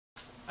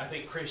I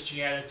think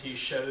Christianity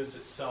shows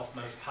itself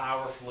most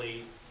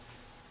powerfully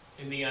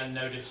in the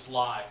unnoticed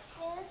life.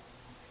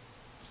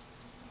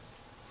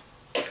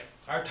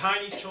 Our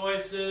tiny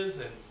choices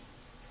and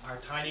our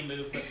tiny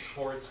movements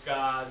towards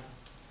God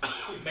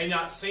may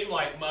not seem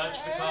like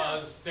much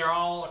because they're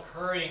all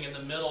occurring in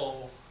the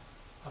middle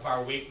of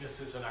our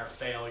weaknesses and our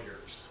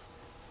failures.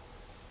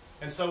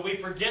 And so we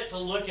forget to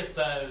look at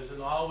those,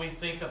 and all we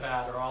think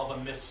about are all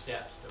the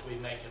missteps that we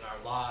make in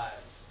our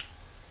lives.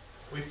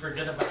 We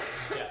forget about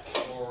the steps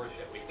forward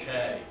that we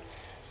take.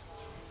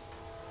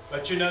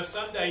 But you know,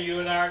 someday you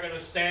and I are going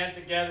to stand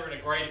together in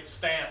a great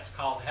expanse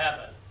called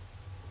heaven.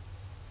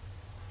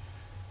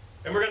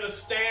 And we're going to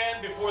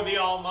stand before the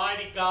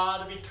Almighty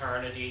God of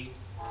eternity.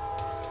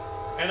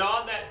 And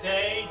on that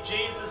day,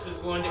 Jesus is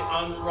going to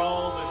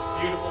unroll this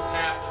beautiful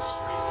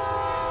tapestry.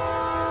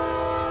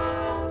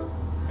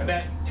 And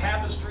that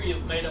tapestry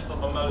is made up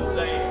of a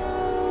mosaic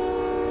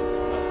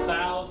of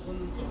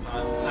thousands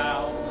upon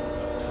thousands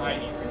of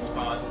tiny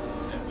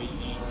responses that we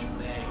each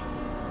made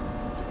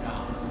to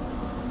God.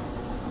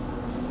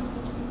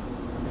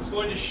 It's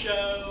going to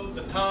show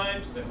the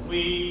times that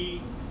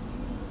we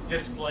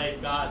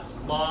displayed God's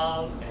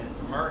love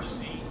and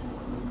mercy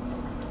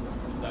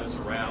to those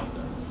around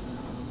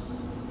us.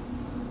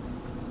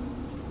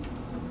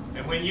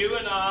 And when you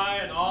and I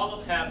and all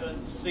of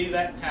heaven see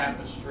that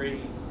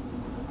tapestry,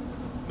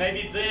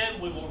 maybe then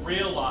we will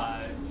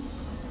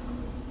realize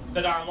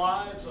that our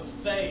lives of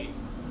faith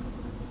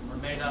are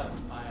made up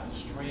by a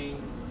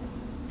string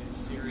and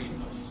series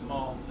of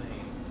small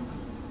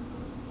things,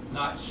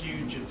 not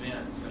huge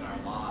events in our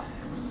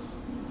lives.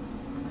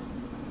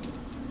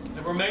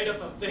 That we're made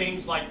up of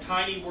things like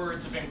tiny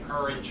words of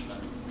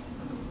encouragement,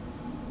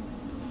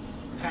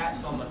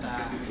 pats on the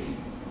back,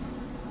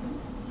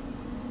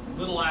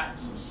 little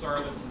acts of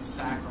service and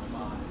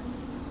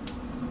sacrifice,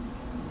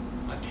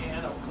 a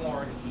can of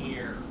corn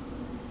here,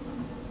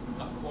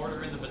 a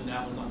quarter in the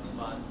benevolence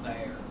fund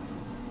there,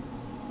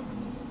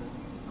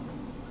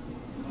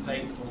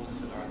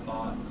 faithfulness in our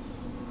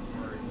thoughts,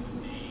 words,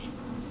 and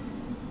deeds.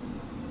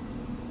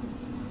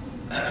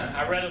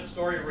 I read a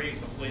story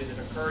recently that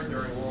occurred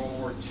during World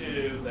War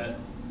II that,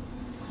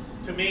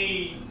 to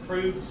me,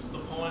 proves the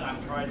point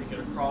I'm trying to get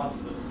across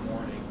this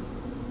morning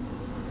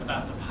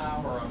about the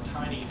power of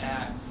tiny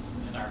acts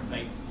in our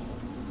faithful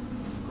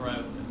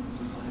growth and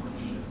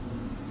discipleship.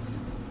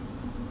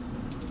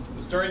 It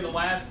was during the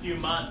last few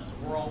months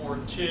of World War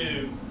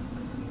II,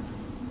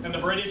 and the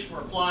British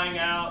were flying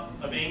out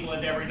of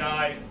England every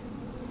night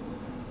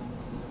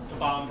to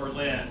bomb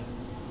Berlin.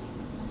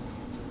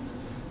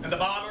 And the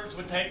bombers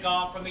would take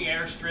off from the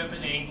airstrip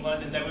in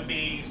England, and they would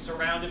be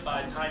surrounded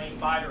by tiny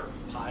fighter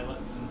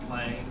pilots and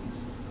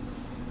planes.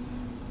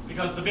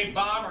 Because the big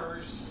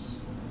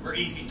bombers were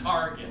easy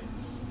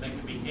targets. They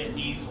could be hit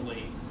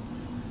easily.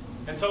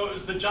 And so it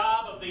was the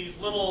job of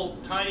these little,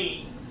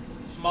 tiny,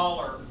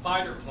 smaller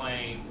fighter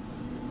planes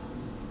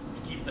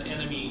to keep the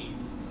enemy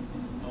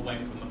away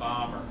from the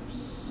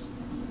bombers.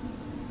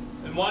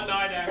 And one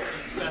night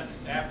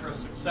after a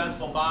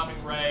successful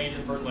bombing raid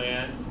in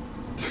Berlin,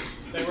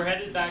 they were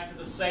headed back to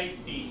the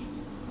safety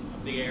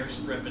of the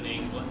airstrip in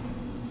England.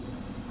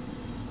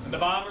 And the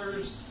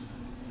bombers,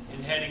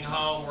 in heading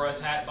home, were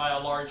attacked by a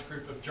large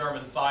group of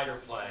German fighter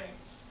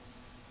planes.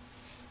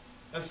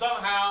 And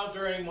somehow,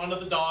 during one of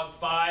the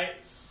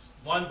dogfights,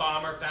 one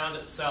bomber found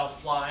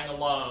itself flying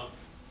alone.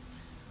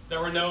 There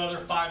were no other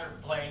fighter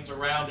planes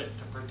around it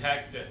to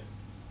protect it.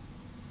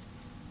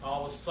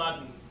 All of a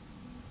sudden,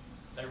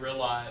 they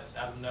realized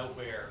out of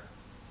nowhere,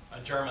 a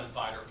German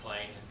fighter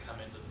plane had come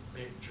into the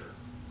picture.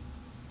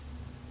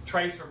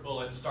 Tracer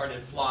bullets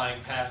started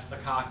flying past the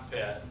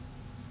cockpit.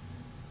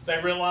 They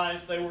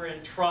realized they were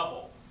in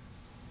trouble.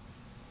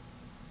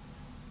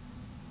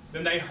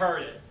 Then they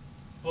heard it,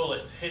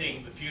 bullets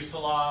hitting the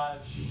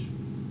fuselage,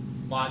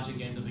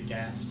 lodging into the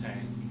gas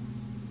tank.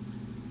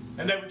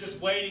 And they were just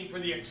waiting for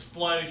the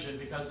explosion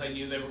because they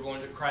knew they were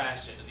going to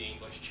crash into the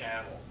English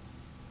Channel.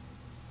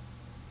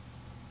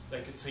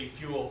 They could see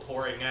fuel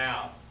pouring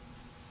out,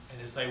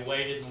 and as they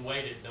waited and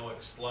waited, no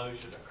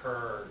explosion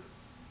occurred.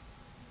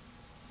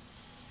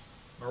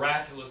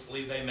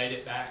 Miraculously, they made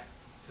it back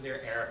to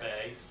their air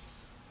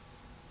base.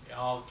 They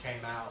all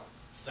came out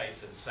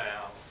safe and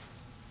sound.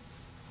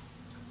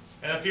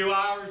 And a few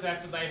hours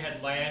after they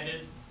had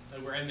landed, they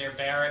were in their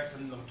barracks,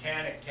 and the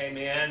mechanic came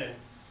in, and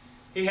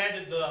he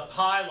handed the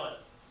pilot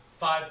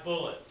 5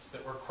 bullets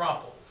that were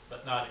crumpled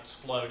but not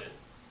exploded.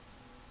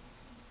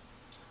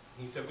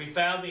 He said, "We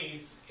found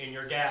these in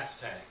your gas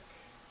tank."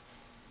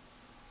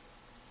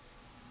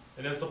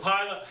 And as the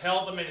pilot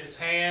held them in his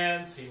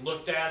hands, he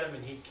looked at them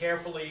and he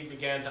carefully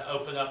began to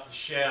open up the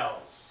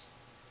shells.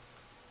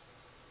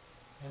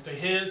 And to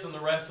his and the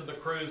rest of the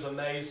crew's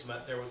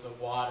amazement, there was a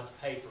wad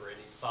of paper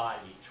inside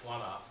each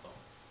one of them.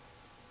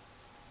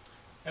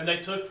 And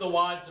they took the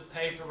wads of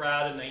paper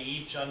out and they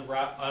each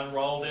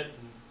unrolled it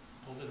and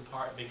pulled it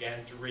apart and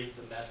began to read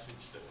the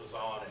message that was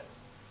on it.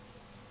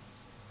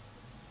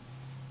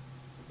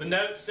 The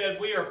note said,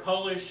 "We are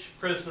Polish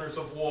prisoners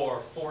of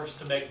war forced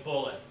to make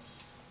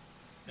bullets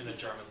in a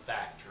German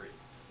factory."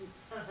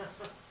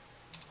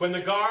 When the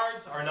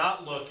guards are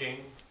not looking,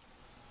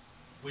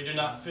 we do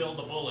not fill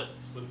the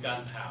bullets with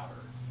gunpowder.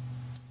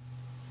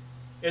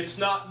 It's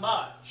not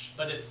much,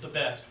 but it's the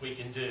best we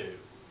can do.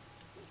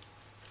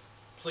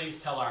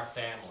 Please tell our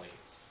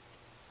families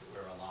that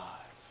we're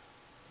alive.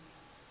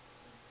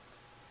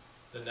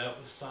 The note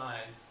was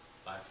signed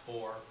by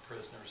 4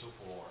 prisoners of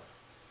war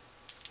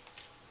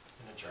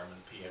in a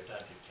German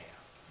POW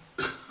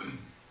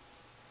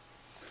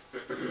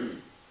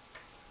camp.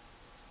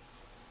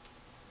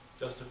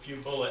 Just a few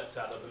bullets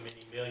out of the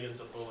many millions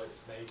of bullets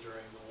made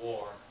during the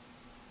war.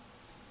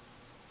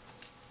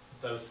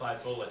 Those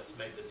 5 bullets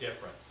made the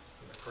difference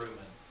for the crewmen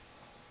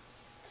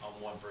on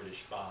one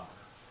British bomber.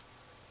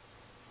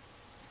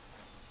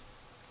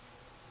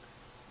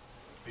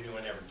 If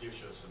anyone ever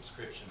gives you a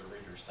subscription to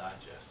Reader's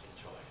Digest,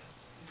 enjoy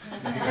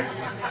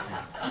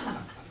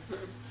it.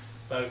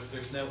 Folks,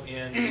 there's no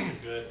end to the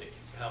good that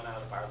can come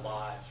out of our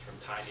lives from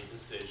tiny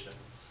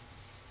decisions,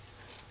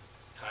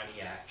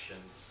 tiny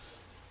actions,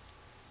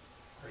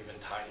 or even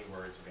tiny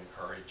words of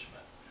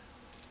encouragement.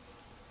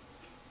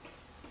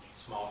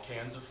 Small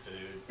cans of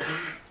food,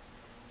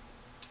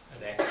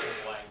 an extra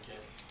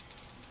blanket,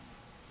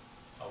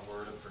 a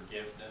word of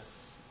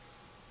forgiveness,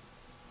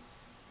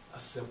 a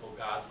simple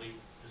godly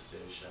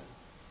decision,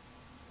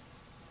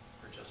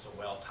 or just a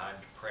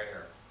well-timed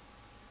prayer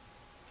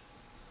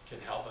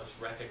can help us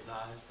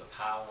recognize the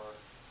power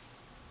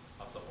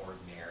of the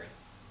ordinary,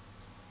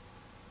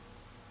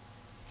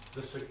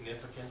 the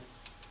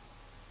significance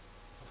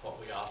of what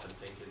we often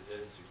think is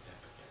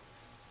insignificant,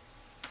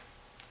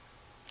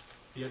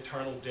 the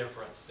eternal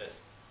difference that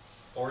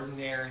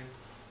ordinary,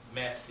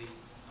 messy,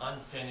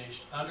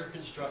 unfinished, under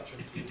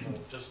construction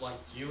people just like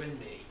you and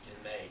me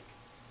can make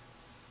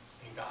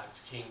in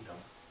God's kingdom.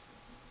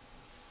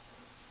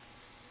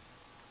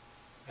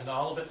 And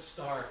all of it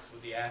starts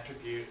with the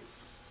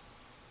attributes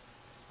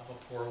of a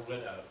poor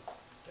widow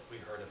that we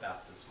heard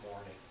about this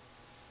morning.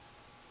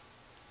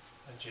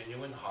 A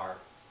genuine heart,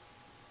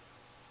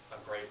 a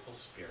grateful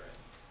spirit,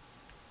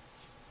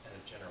 and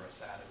a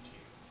generous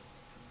attitude.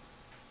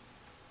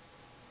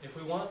 If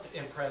we want to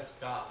impress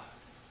God,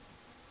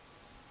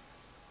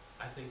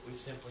 I think we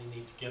simply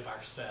need to give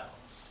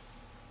ourselves